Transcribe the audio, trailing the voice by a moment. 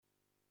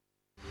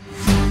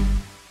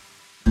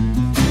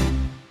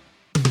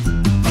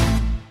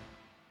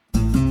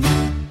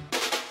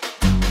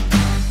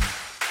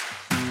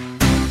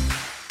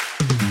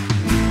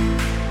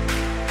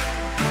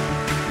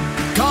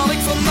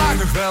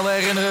nog wel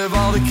herinneren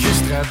wat ik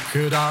gisteren heb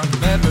gedaan.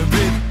 Met mijn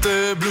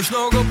witte blouse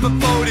nog op het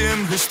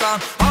podium gestaan.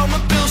 Hou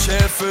mijn pilsje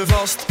even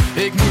vast,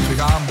 ik moet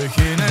weer gaan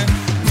beginnen.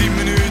 10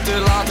 minuten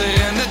later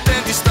en de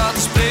tent die staat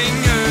te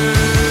springen.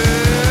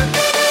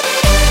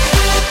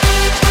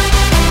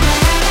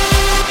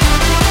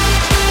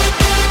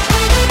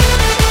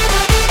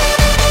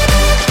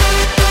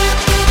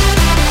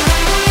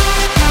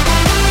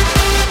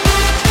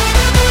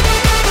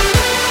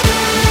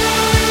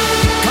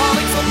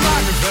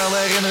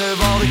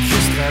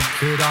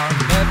 Gedaan.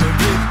 Met mijn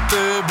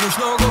witte blouse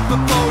nog op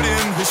het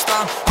podium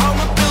gestaan. Hou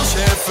mijn pilsje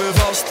even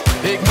vast,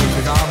 ik moet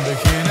weer gaan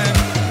beginnen.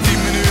 10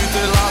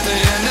 minuten later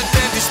en de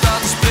tent die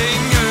staat te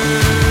springen.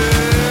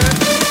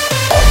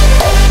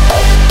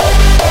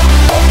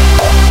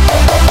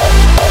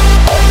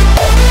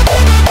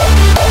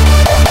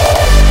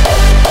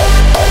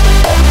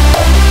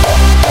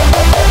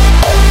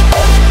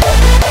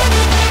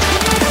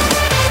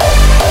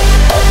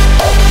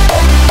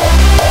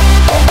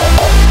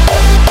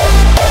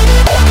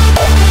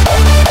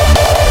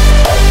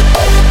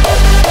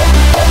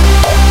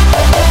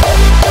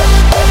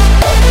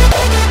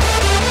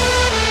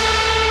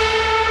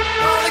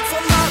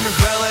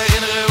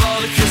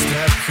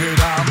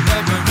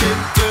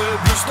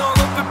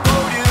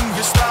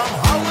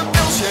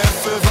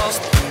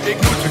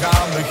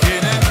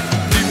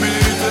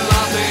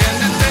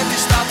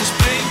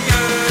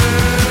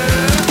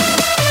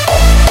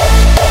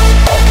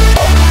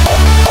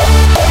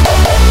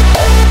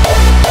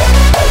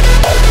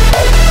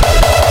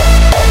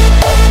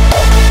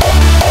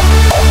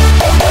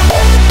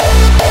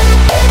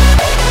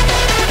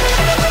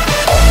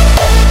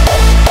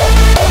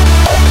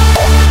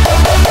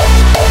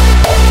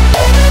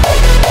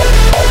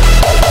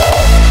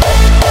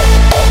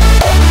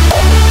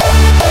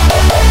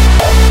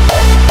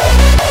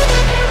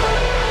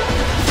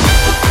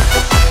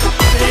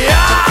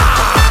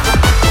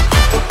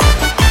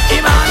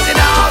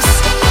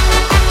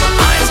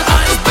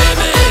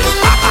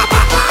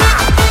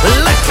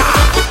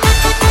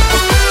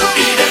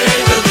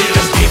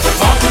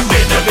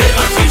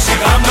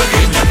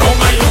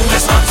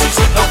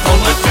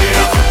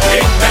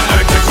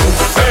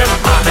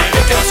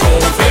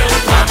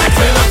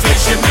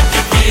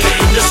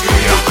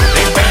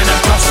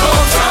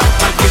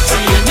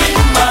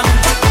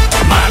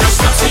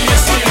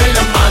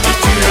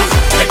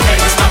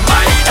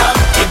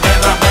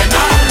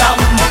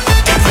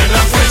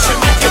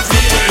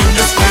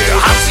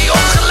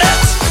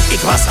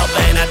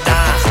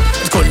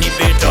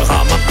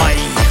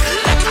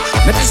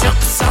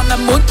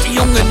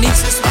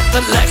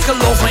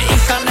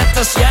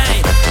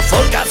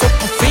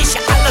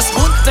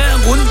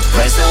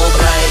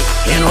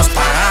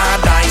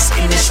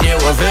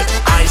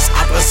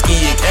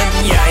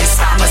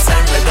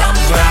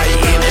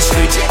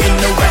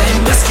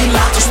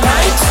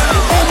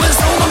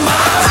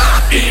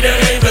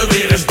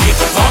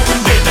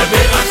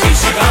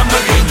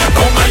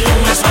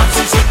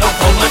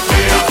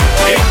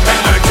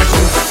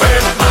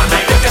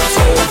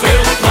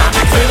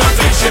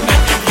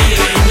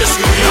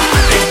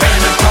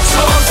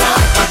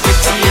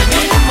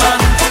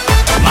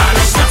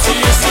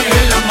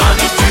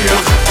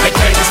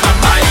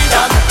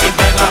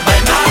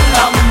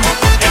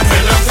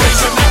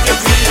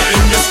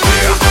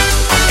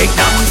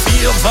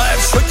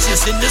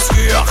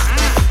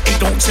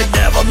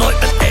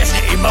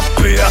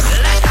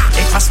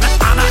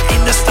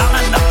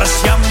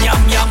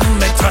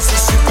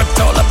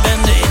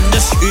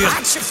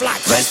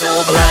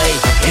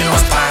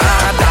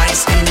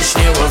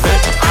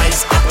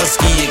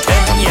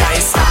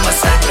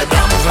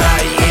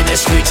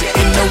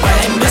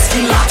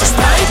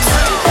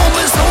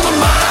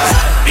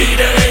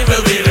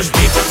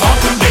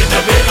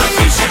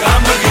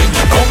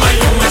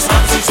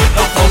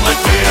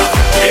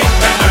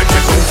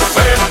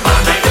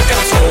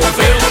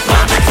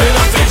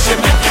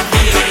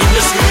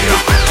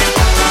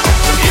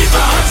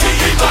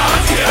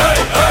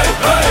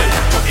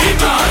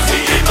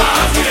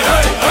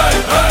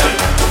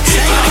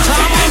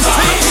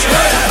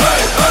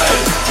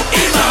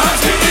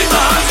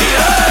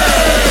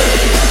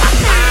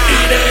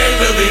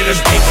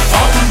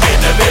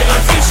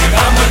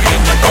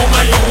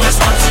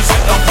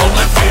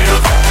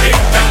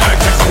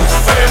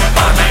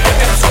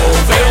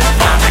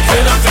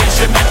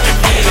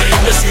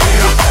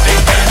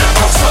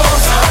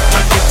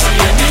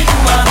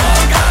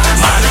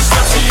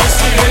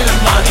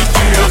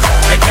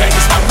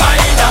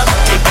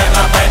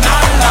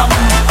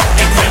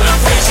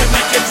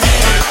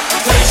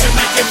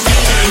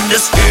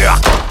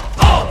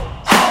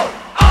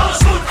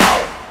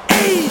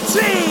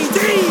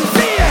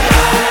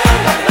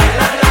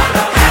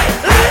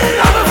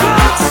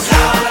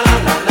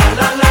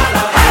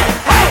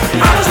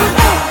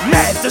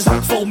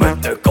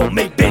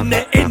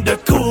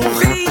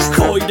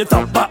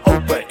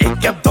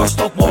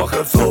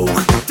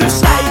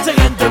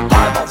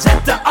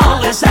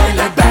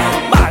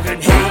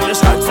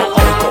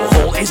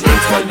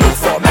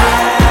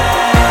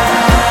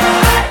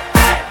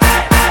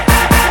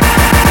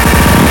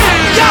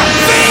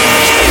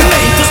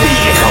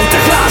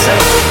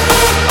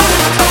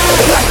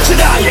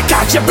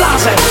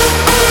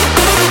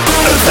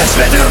 Dus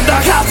met hem,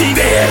 daar gaat hij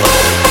weer.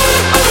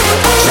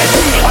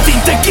 Zet hier wat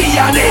in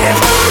tequila neer.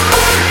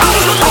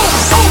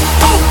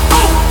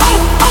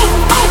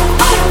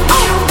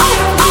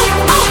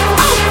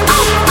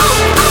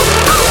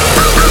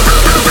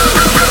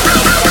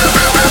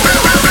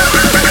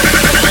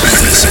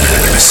 This is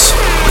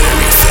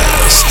very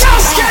fast.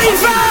 Gas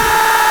geven!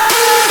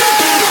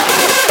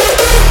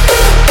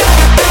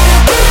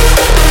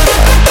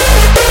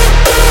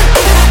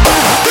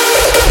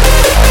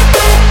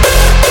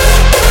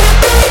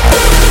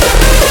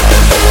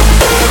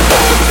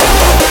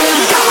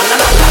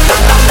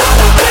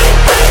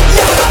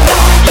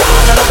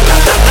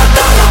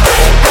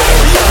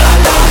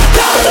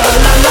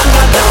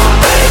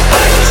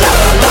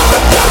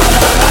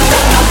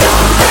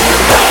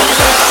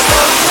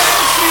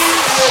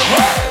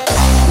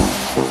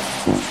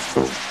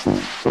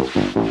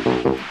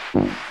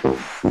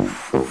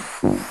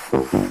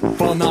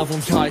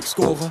 Vanavond ga ik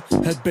scoren,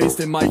 het beest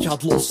in mij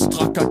gaat los.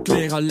 Strakke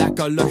kleren,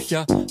 lekker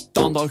luchtje,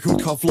 tanden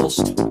goed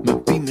gevlost.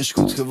 Mijn piem is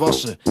goed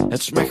gewassen,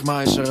 het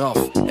smegma is eraf.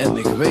 En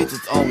ik weet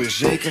het alweer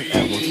zeker,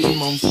 er wordt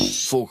iemand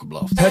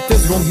volgeblaft. Het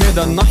is rond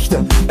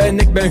middernachten en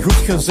ik ben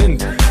goed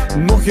gezind.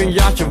 Nog een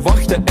jaartje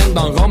wachten en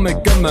dan ram ik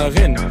hem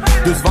erin.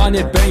 Dus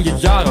wanneer ben je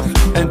jarig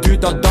en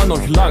duurt dat dan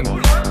nog lang?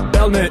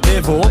 Bel me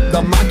even op,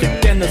 dan maak je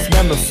kennis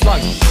met mijn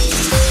slang.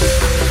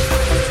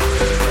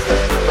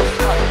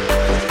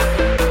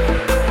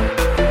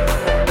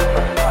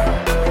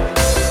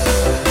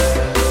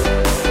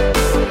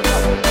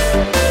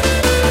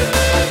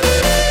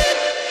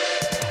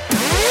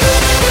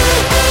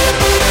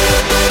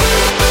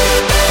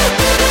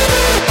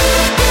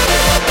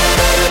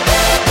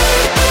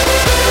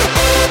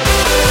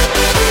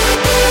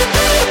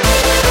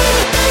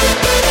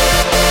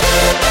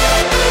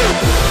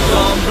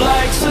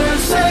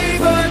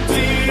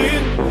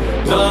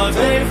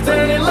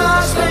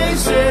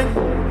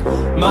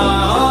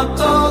 Maar had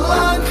al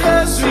lang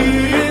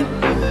gezien,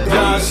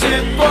 daar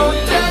zit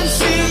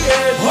potentie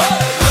in.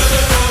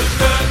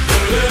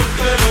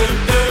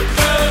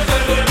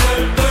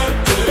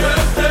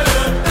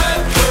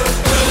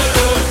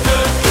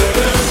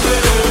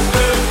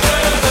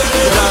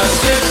 Daar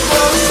zit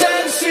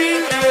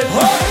potentie in.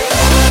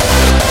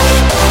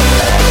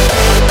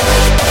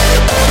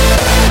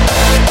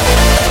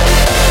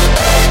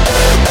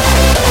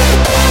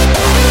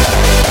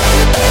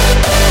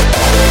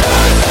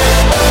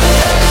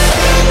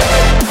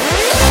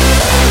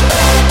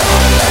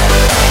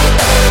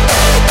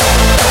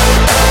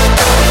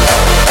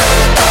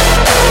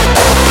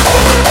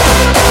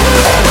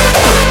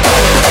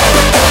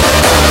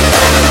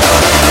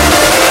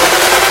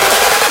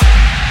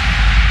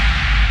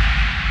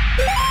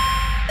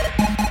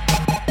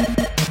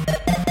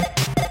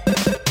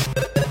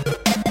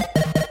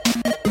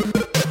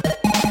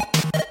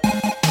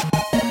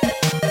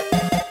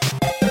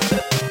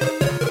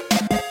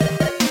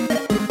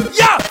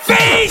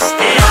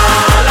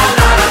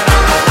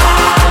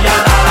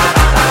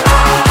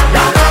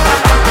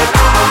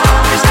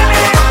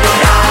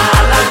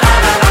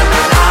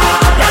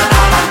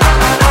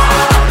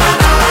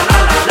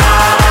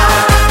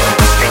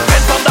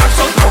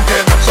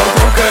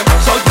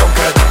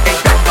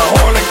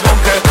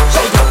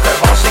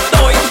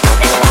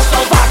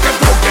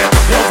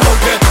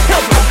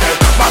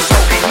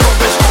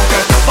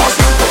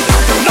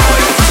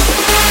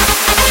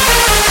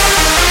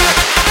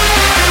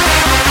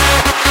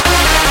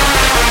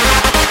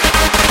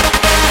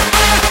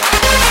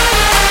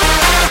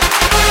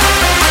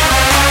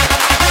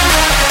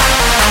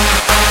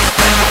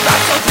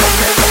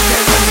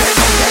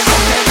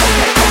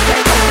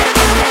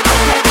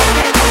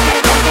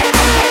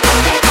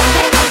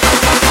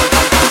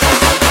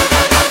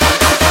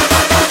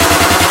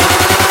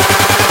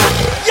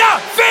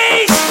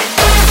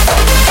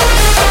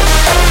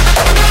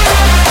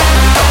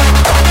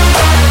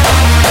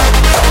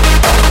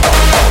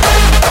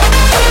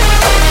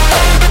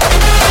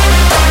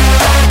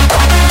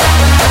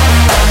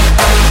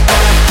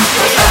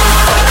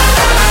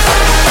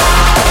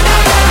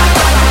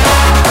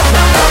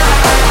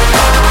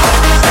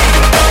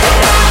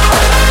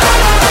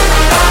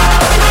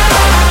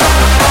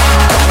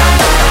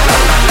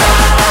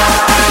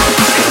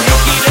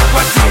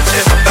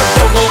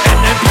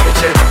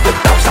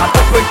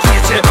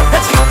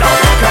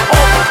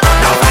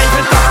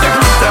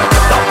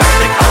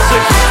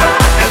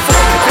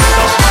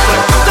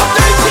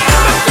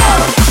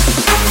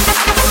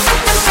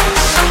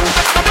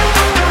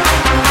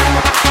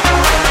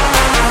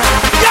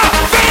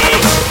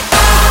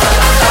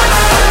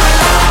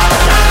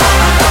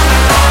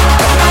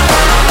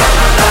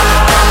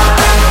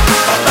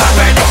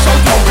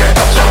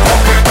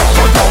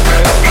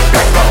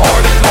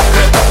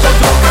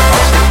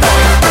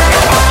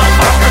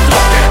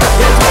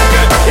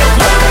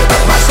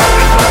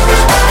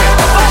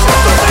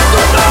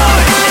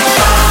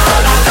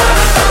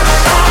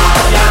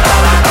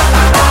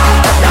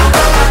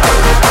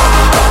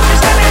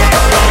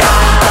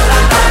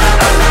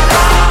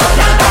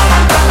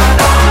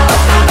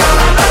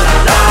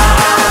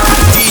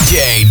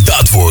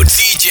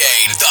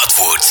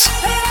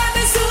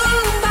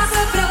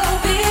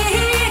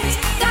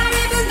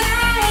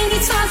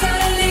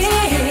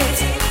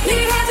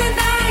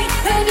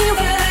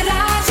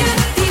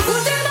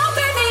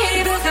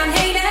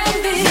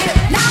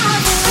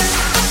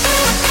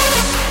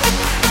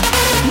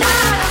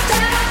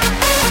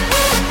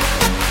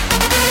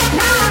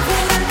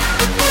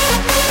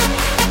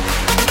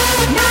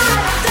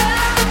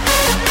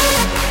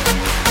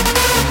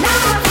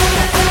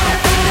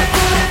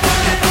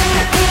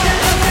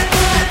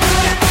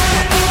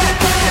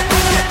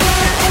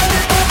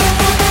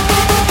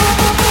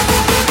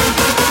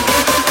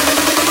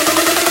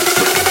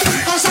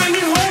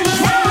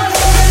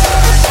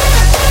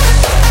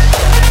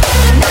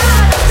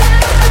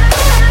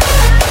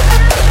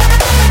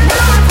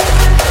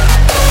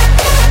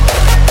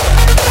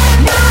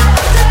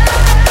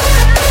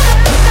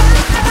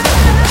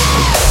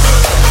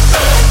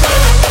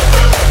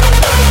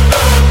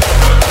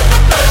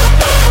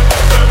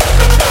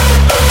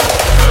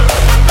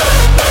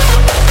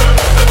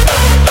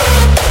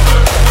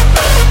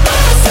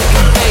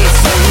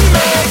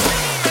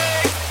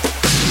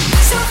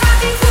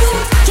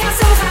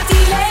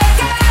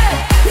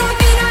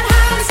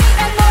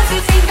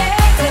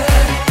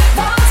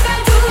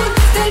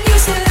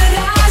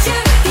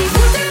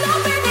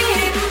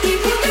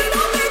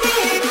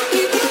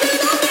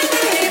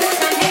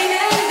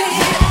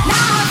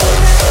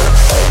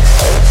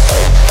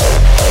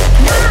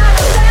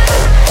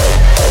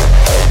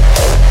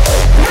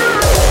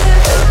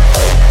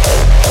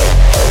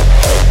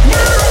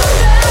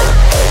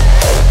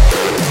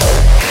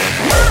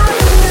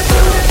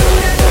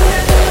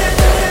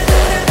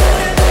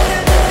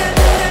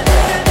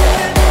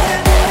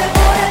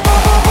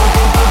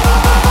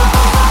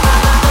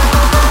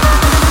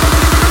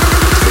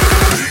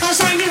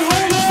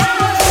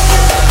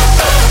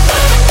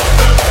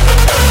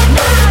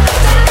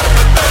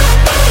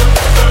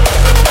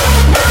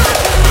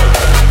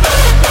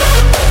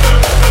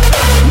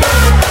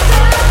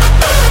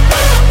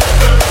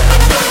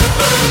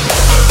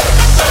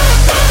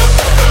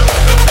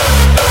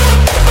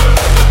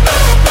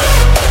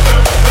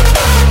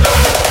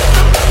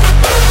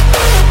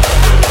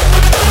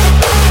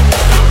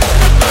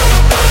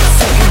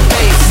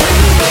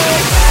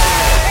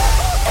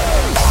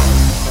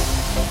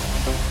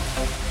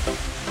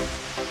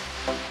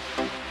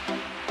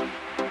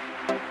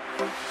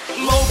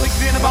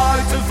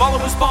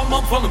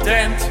 spanman van de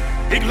tent.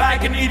 Ik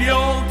lijk een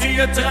idioot die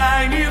het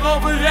terrein hier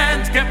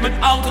overrent. Ik heb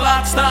mijn auto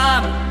laten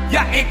staan,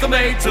 ja ik kan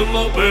beter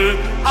lopen.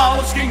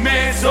 Alles ging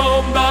mis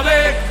omdat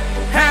ik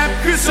heb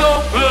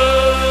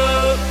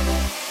gezopen.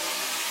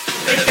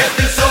 Ik heb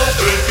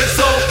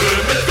gezopen,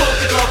 mijn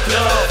kopje trok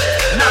eraf.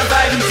 Na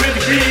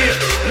 25 bier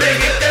lig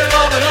ik er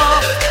al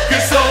af.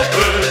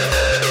 Gezopen,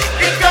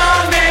 ik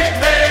kan niet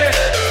meer.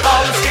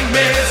 Alles ging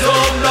mis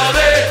omdat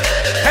ik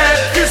heb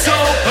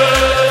gezopen.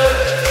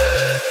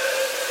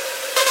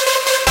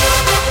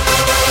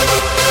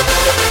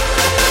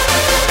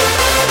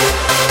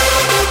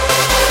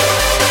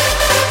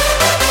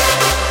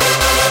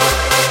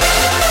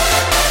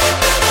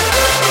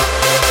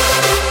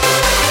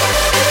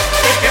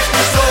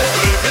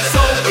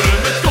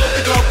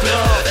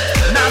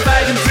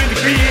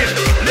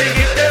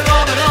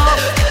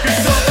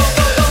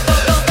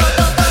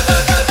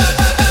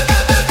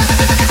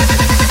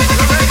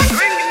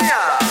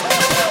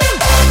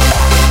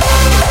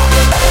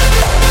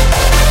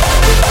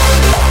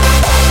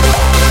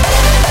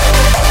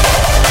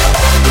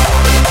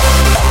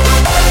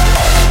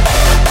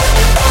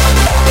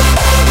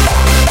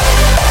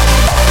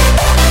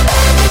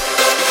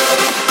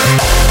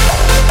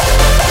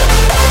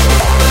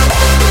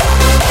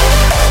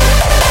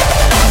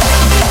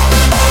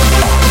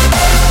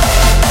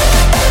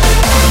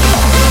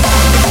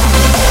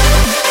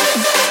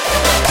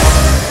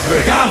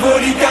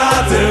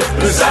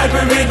 We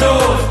zuipen weer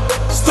door,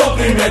 stop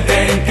nu met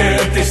denken,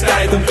 het is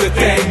tijd om te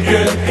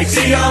tanken. Ik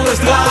zie alles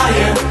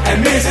draaien en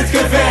mis het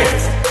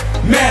gevecht,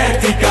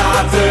 met die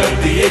kater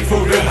die ik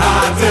vroeger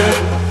haatte.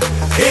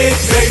 Ik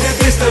weet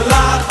het is te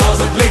laat als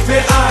het licht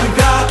weer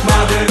aangaat,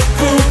 maar de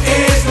kroeg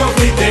is nog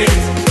niet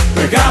dicht.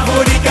 We gaan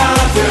voor die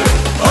kater,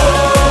 oh,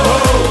 oh,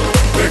 oh.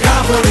 We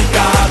gaan voor die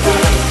kater.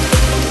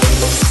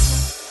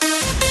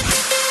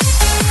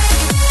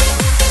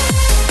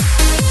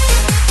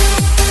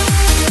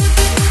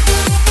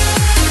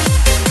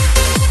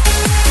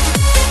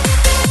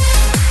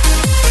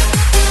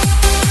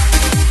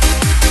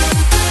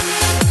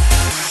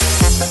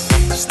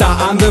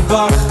 Aan de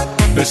bar,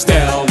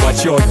 bestel wat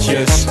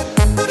shotjes,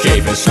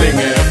 geef een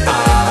slinger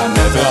aan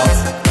het rad.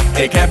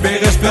 Ik heb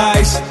weer eens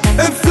prijs,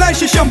 een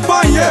flesje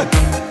champagne,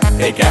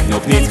 ik heb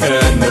nog niet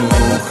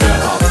genoeg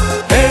gehad.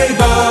 Hey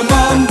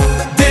barman,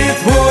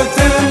 dit wordt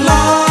een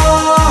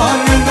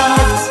lange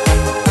nacht.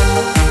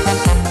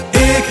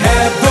 Ik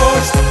heb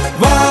dorst,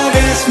 waar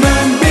is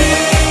mijn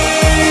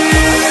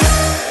bier?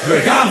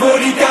 We gaan voor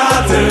die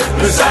kater,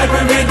 we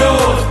zuipen weer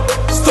door.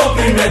 Stop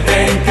nu met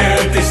denken,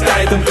 het is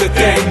tijd om te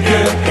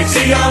tanken. Ik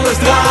zie alles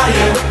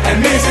draaien en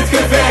mis het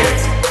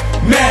gevecht,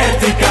 met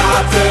die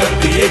kater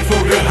die ik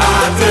vroeger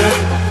haatte.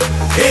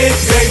 Ik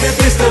weet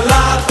het is te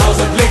laat als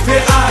het licht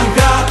weer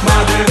aangaat,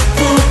 maar de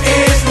kroeg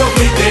is nog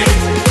niet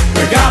dicht.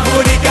 We gaan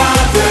voor die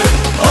kater,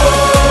 oh,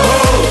 oh,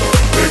 oh.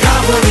 We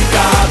gaan voor die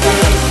kater.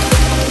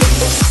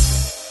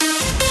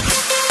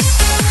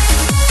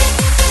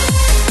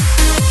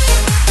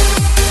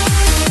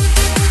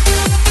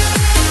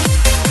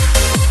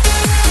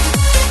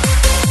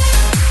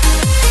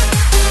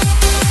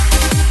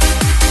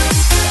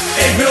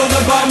 Ik wil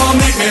de barman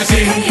niet meer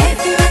zien. Hij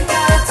heeft nu een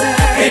kater.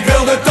 Ik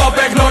wil de top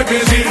echt nooit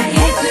meer zien.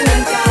 Hij heeft nu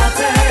een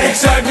kater. Ik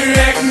zuip nu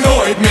echt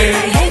nooit meer.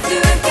 Hij heeft nu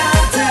een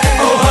kater.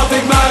 Oh, had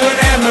ik maar een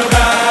emmer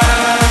bij.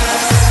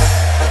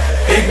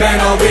 Ik ben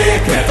alweer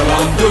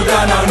knetterland, doe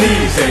dat nou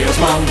niet.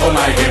 Zeersman, voor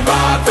mij geen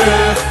water.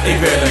 Ik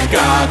wil een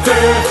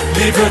kater,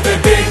 liever te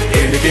dik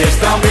in de kist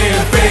dan weer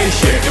een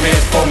feestje.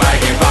 Gemist, voor mij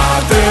geen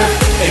water.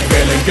 Ik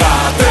wil een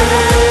kater.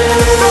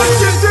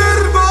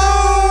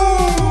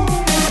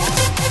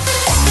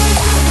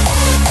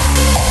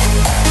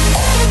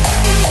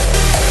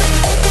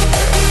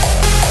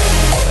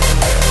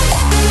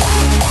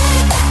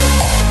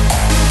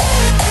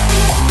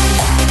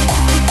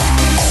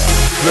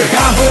 We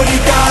gaan voor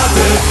die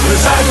kater, we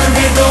zuipen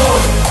weer door.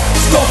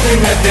 Stop nu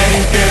met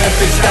denken, het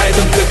is tijd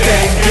om te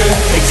tanken.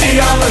 Ik zie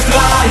alles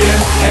draaien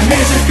en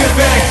mis het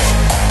gevecht,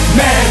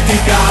 met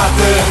die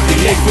kater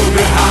die ik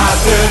vroeger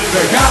haatte.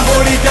 We gaan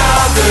voor die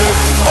kater,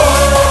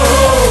 oh, oh,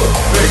 oh.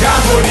 We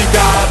gaan voor die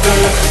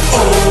kater,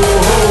 oh,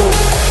 oh, oh.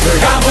 We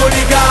gaan voor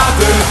die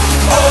kater,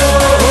 oh,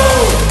 oh,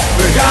 oh.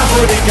 We gaan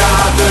voor die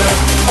kater,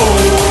 oh,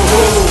 oh,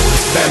 oh.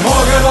 Ben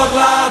morgen wat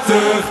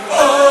later,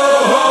 oh,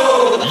 oh,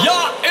 oh.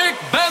 Ja, ik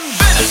ben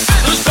binnen,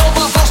 dus bel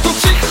maar vast op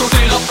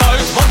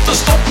psychotherapeut. Want de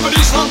stoppen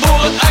die slaan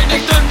door, het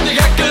eindigt in de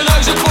gekke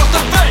ruis. Het wordt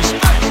een feest,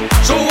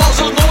 zoals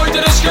er nooit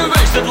is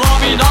geweest. Het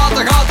laminaat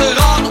gaat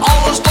eraan,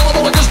 alle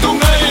stolletjes doen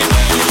mee.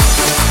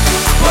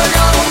 We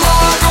gaan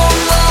omlaag,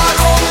 omlaag,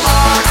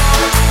 omlaag.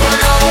 We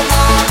gaan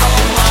omlaag,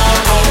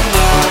 omlaag,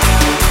 omlaag.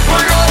 We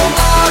gaan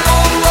omlaag,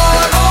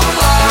 omlaag,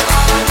 omlaag.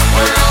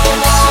 We gaan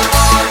omlaag,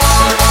 omlaag,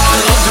 omlaag.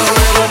 En dan gaan we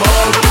weer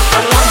omhoog.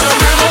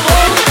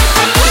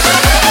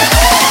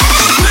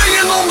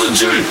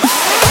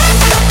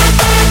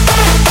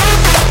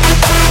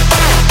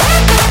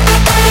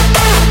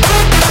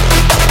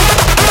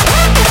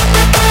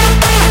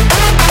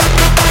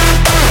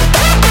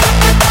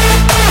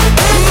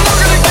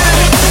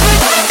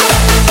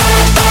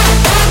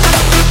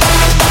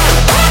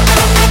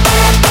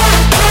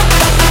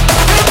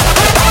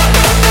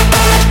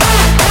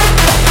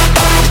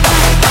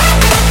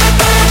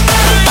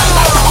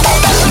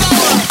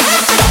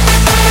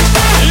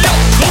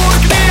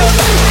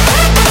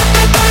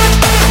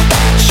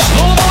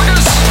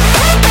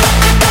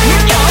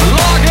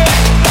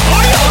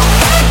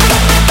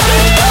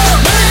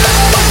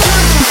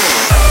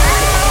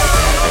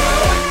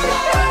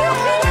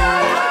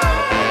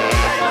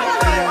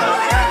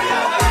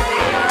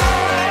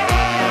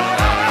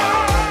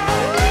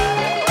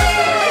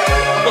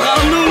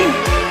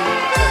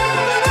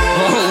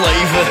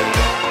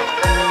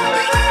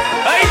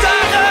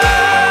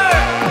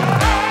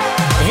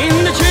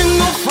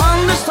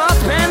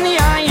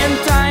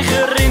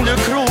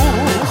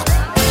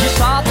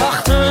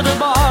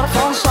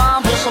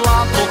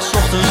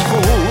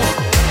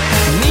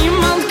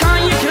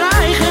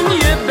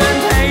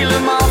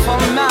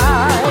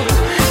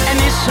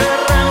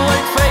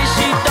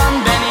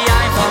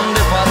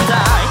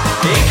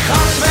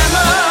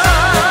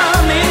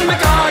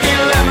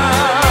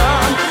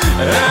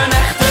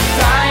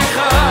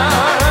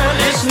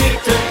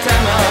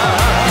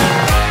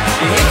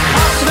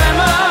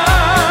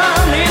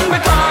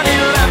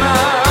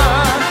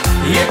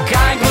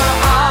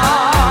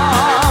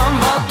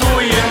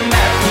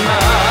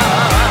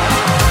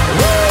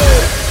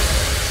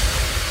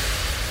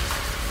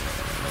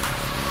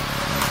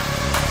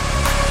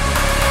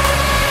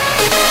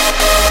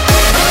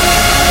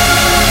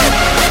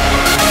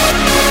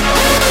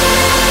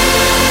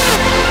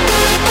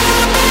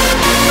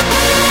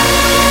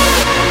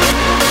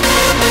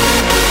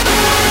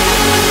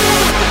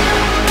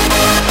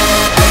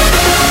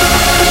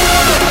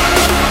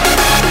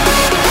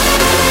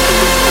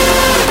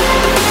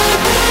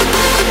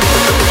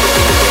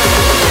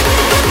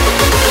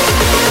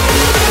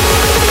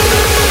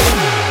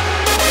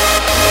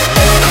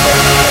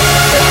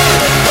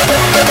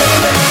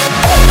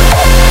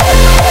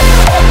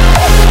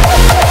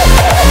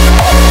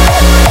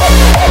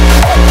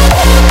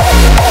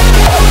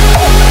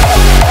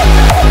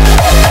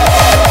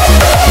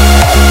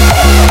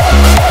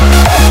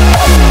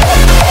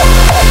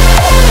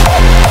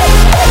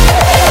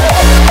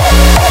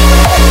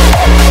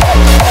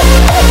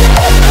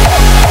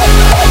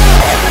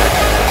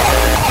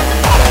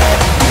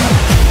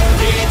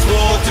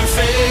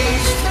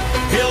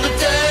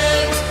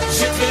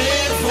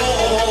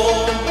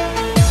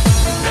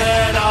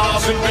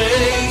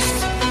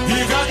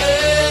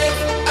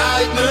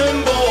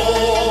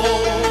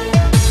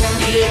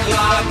 Ik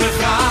laat me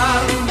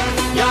gaan,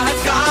 ja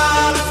het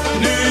gaat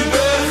nu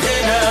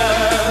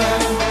beginnen.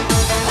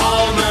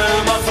 Hou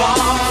me maar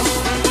vast,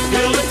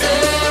 heel de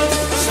tent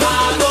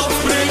staat op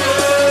springen.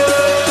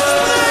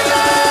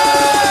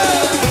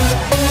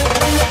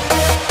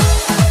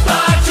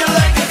 Laat je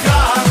lekker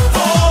gaan,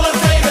 volle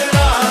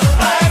tegenaan.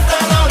 Blijf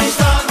daar nou niet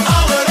staan,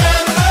 alle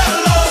remmen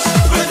los.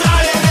 We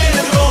draaien in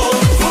het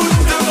rond,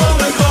 voeten van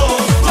de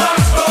grond.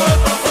 Dwars door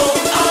het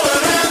plafond, alle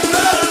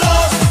remmen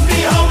los.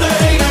 Die handen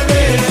heen en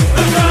weer,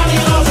 we gaan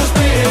hier als een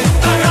speer.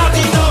 Daar gaat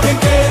hij nog een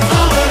keer,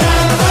 alle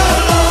remmen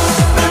los.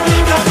 De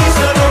weekend is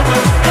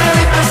geroepen, en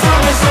ik ben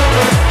samen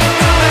zonnen. Ik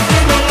kan echt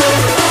niet meer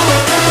los, alle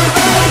remmen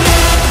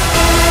los.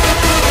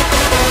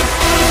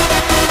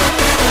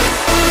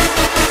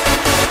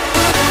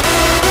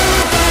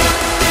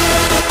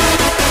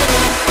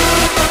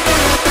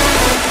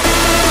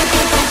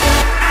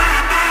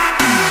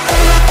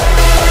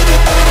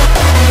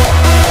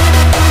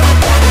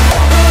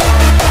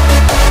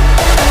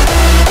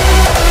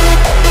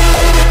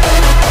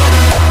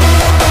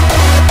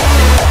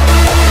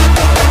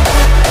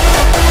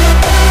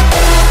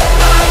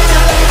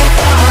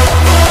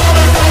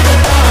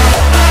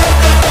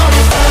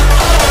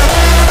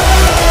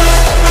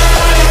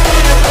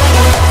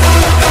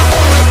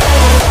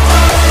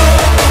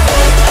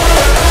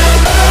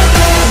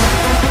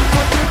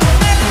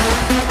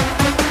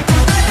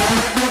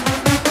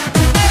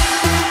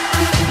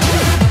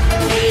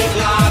 Ik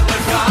laat me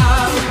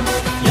gaan,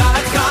 ja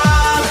het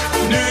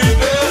gaat nu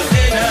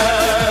beginnen.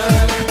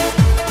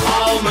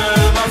 Hou me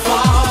maar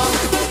vast,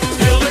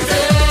 heel de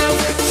tent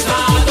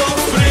staat op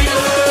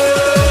springen.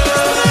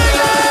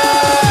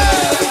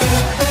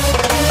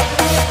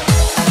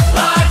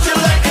 Laat je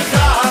lekker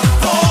gaan,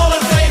 volle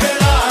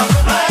tegenaan.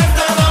 Blijf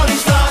daar nou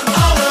niet staan,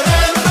 alle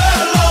remmen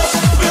los.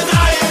 We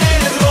draaien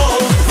in het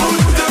rond,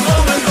 voeten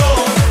van de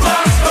grond.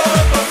 Dwars door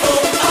het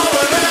plafond,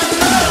 alle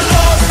remmen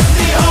los.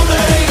 Die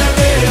handen heen en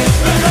weer,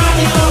 we gaan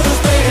hier als een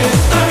speer.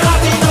 Daar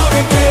gaat hij nog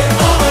een keer,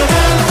 alle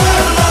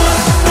remmen los.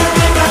 De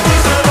weekend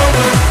is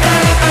geroepen, en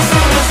ik ben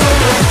samen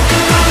zonnen.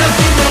 Ik kan het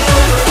niet meer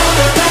lopen,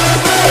 alle remmen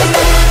los.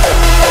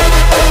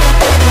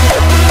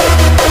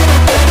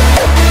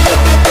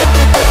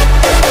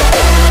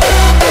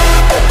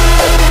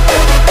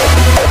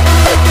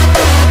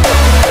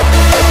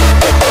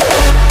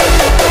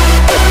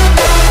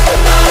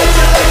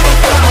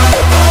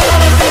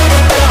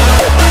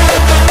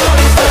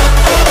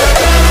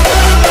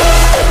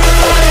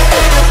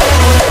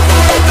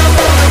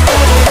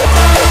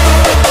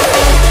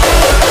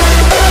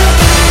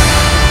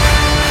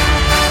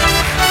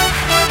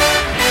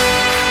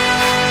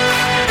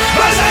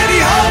 Waar zijn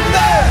die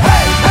handen?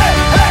 Hey, hey,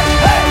 hey,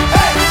 hey, hey,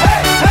 hey,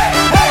 hey,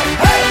 hey,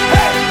 hey,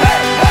 hey,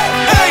 hey,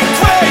 hey. 1,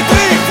 2,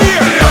 3,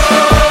 4.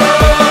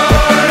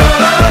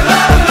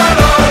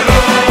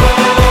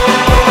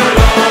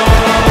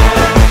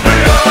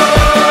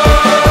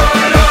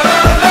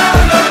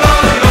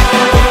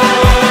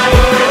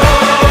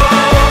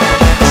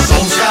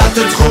 Soms gaat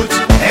het goed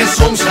en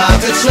soms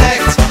gaat het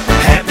slecht.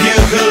 Heb je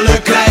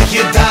geluk, krijg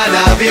je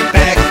daarna weer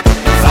pech.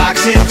 Vaak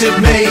zit het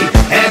mee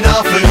en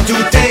af en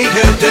toe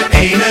tegen. De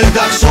ene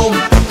dag zon,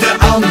 de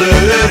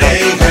andere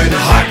regen.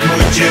 Hard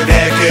moet je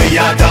werken,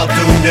 ja dat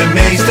doen de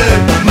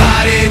meesten.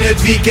 Maar in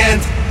het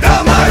weekend,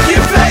 dan mag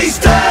je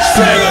feesten.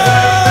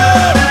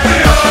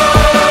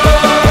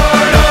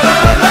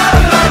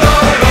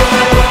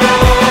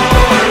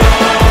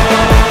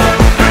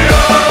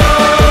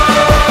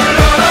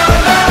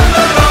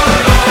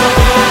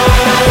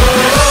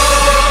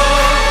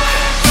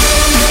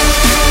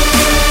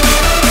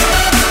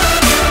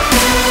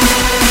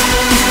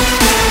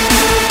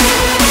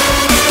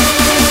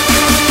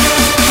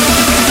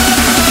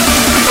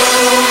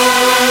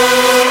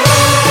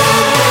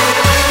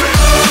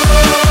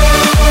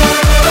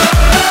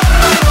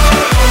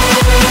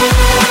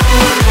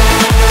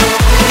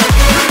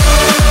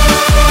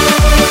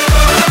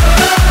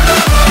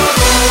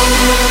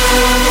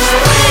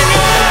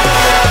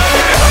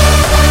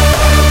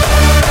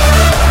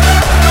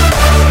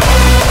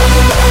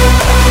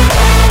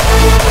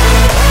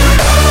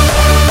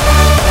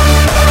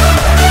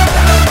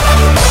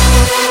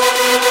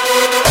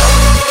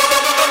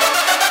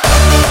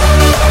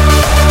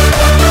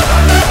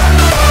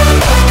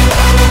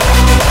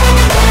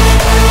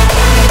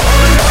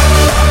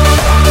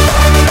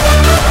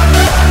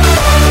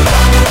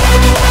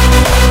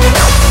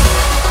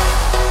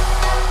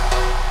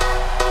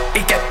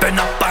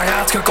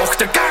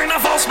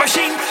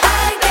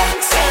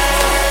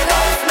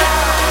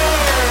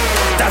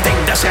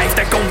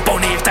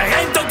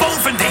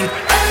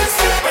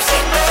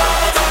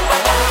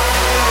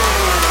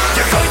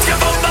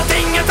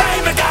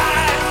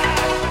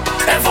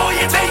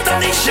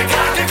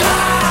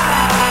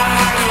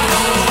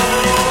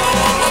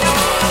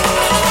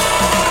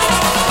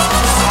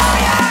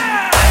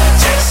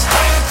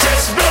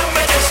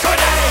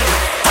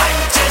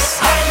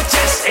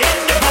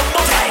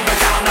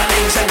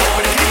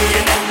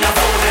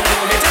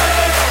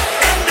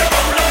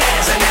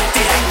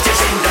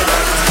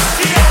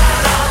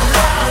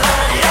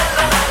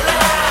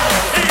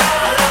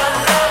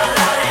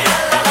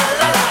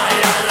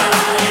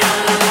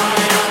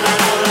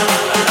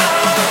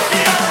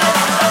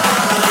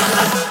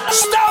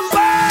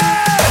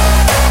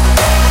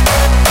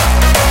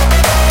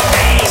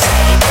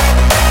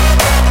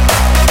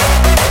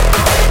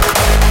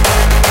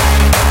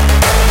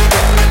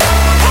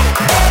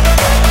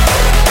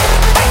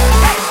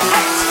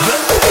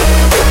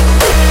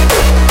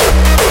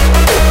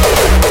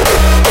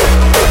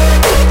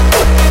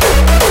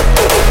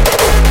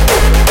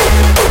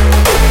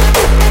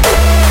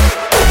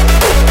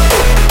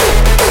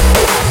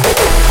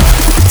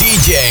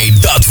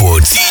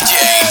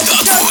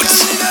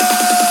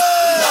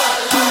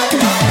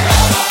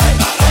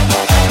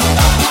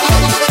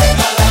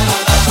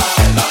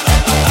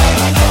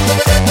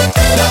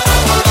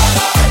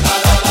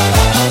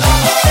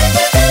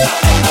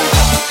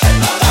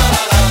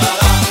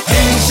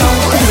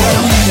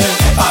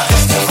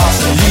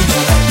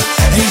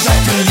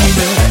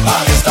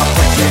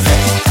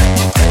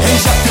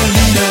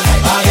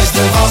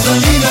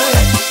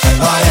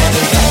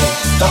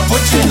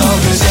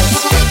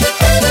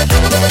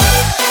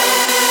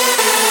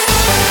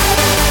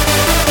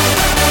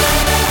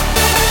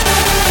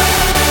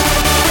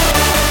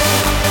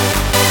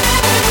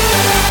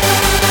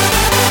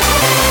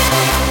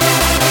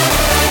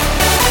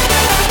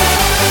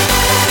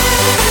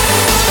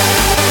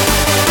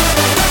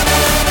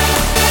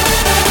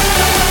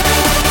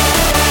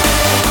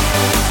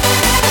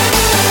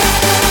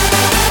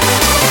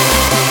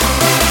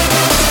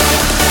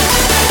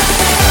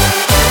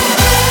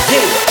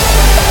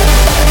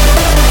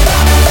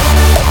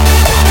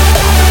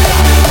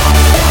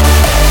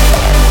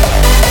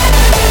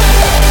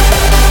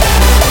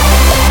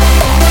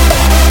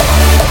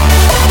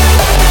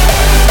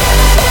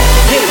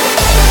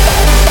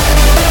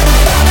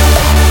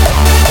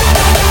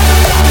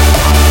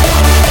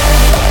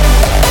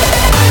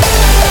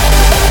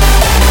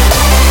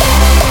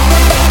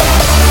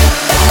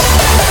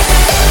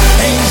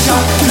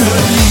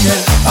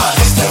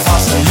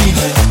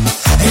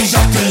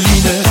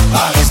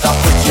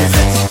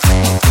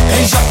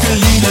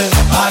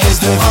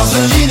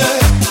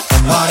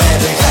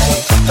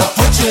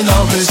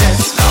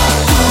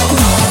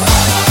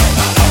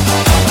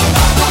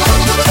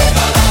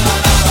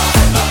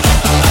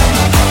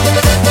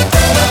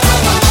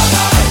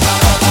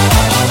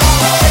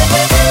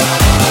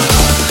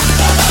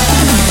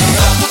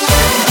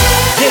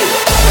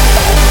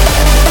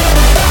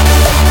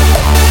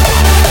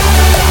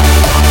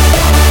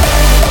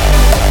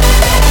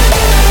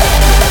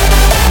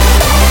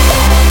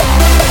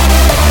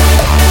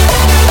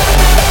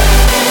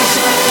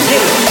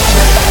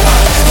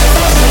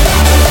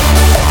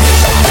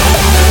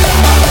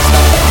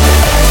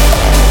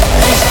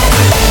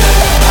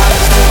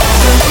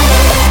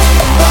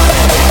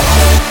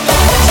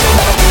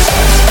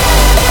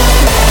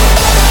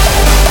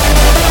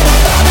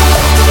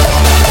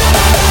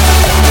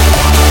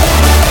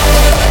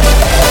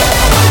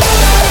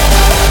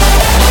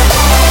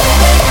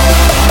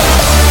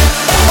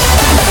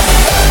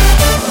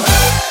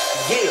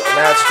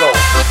 Let's go.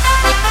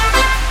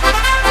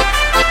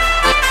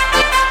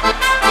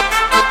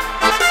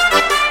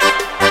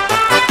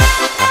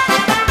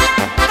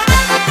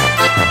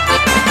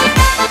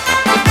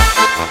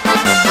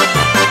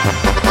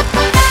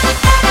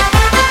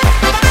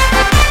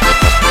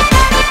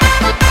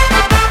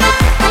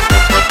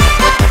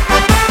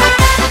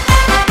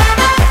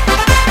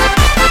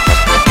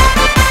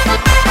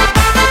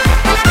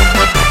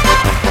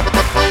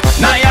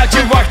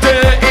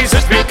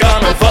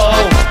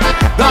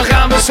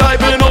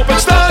 Zuipen op het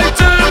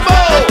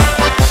stuiterbal.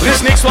 Er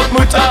is niks wat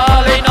moet,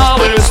 alleen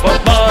alles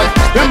wat mag.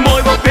 Een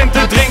mooi wat pint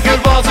te drinken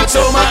was het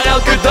zomaar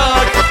elke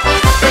dag.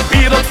 Het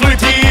bier dat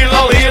vloeit hier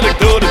al heerlijk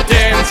door de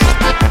tent.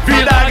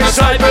 4 dagen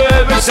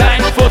zuipen, we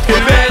zijn het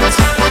gewend.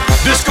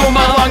 Dus kom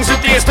maar langs,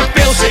 het eerste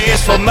pilsje is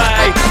van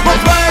mij.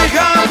 Want wij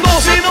gaan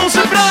los in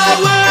onze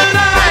brouwerij.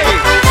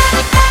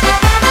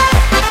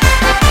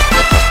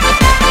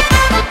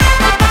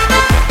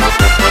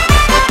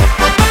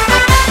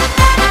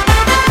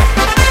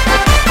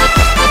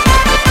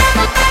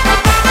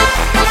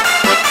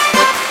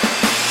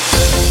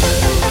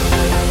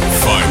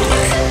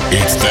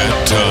 It's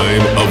that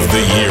time of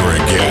the year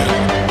again.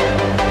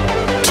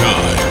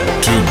 Time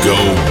to go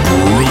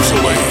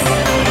brutally.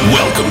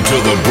 Welcome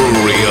to the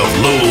brewery of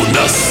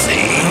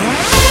lunacy.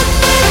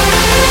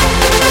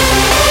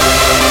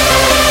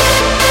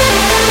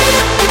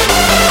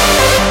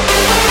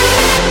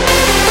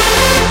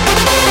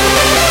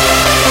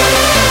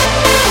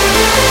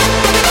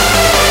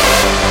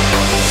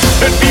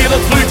 Het bier dat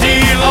vloeit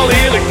hier al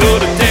heerlijk door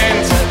de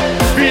tent.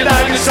 4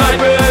 dagen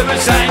zuipen,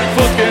 we zijn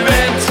het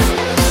gewend.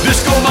 Dus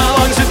kom maar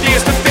langs, het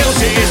eerste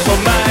pilsje is van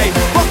mij.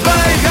 Want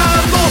wij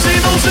gaan los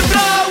in onze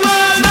brouwerij.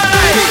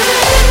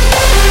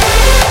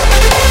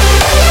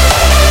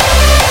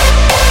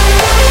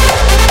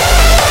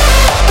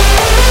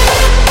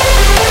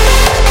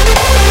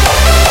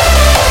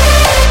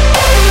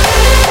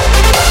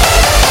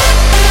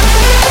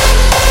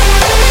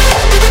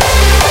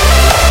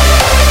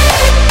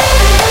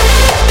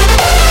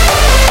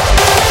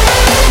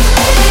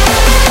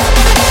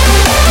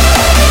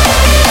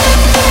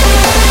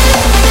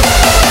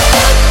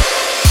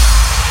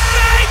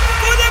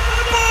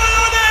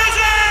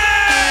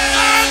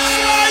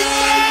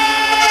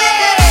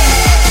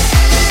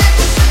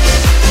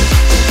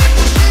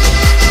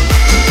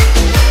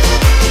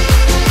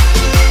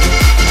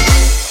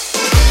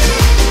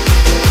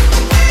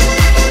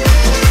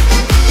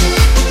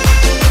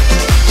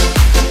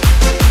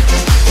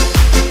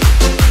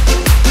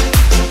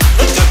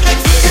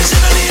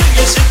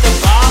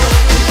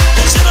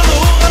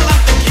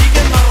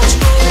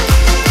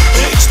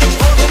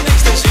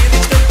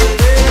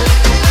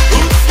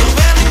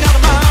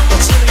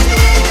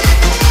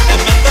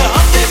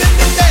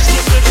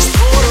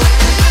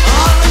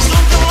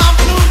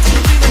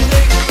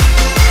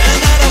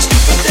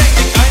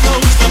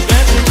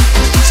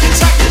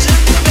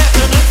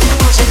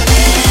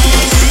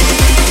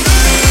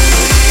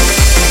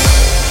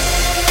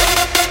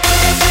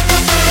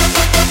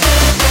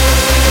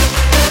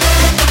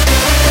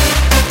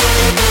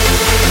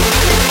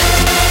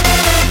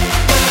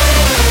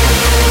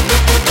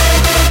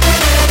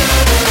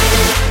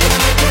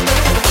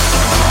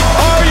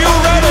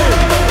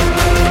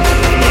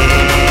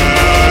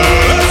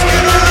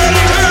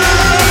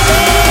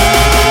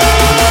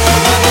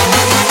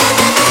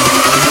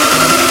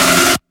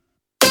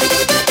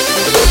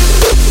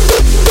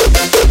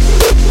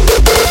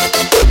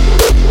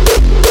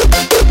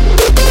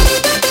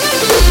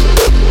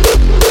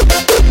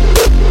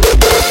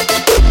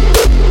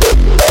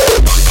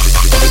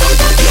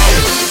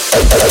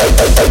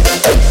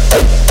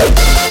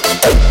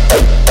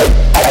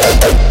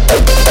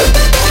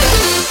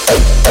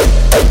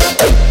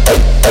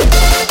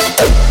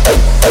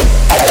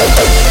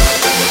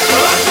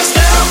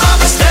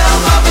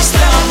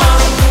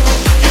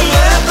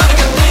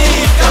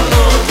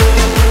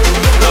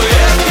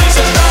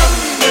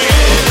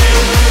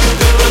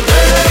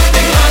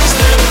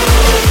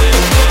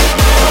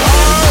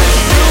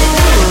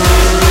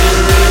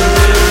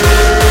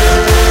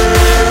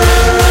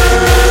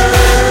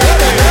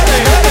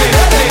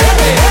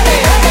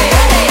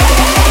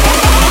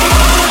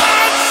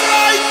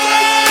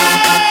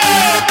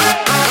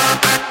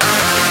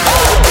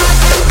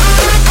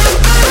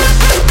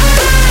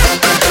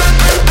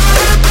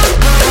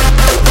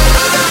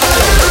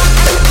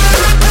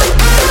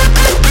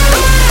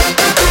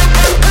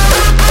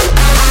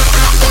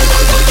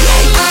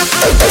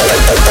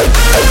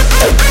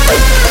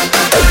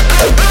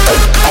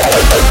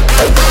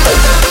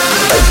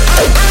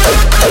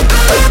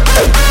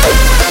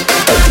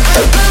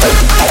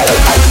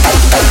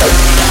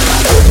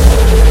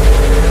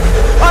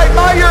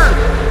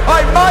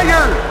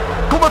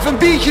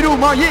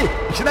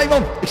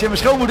 Ik zeg,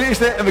 mijn schoonmoeder is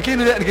er en mijn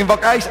kinderen en ik een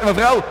bak ijs en mijn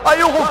vrouw. Ah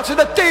joh, laat ze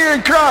de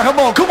tering kragen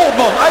man, kom op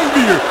man,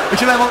 eindbier. Ik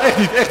zeg, nee man, echt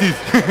niet, echt niet.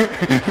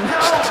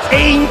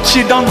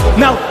 Eentje dan,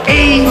 nou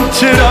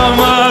eentje dan,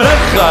 maar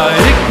dan ga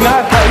ik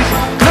naar huis.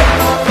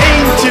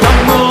 Eentje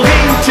dan, nog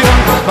eentje dan,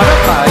 maar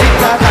dan ga ik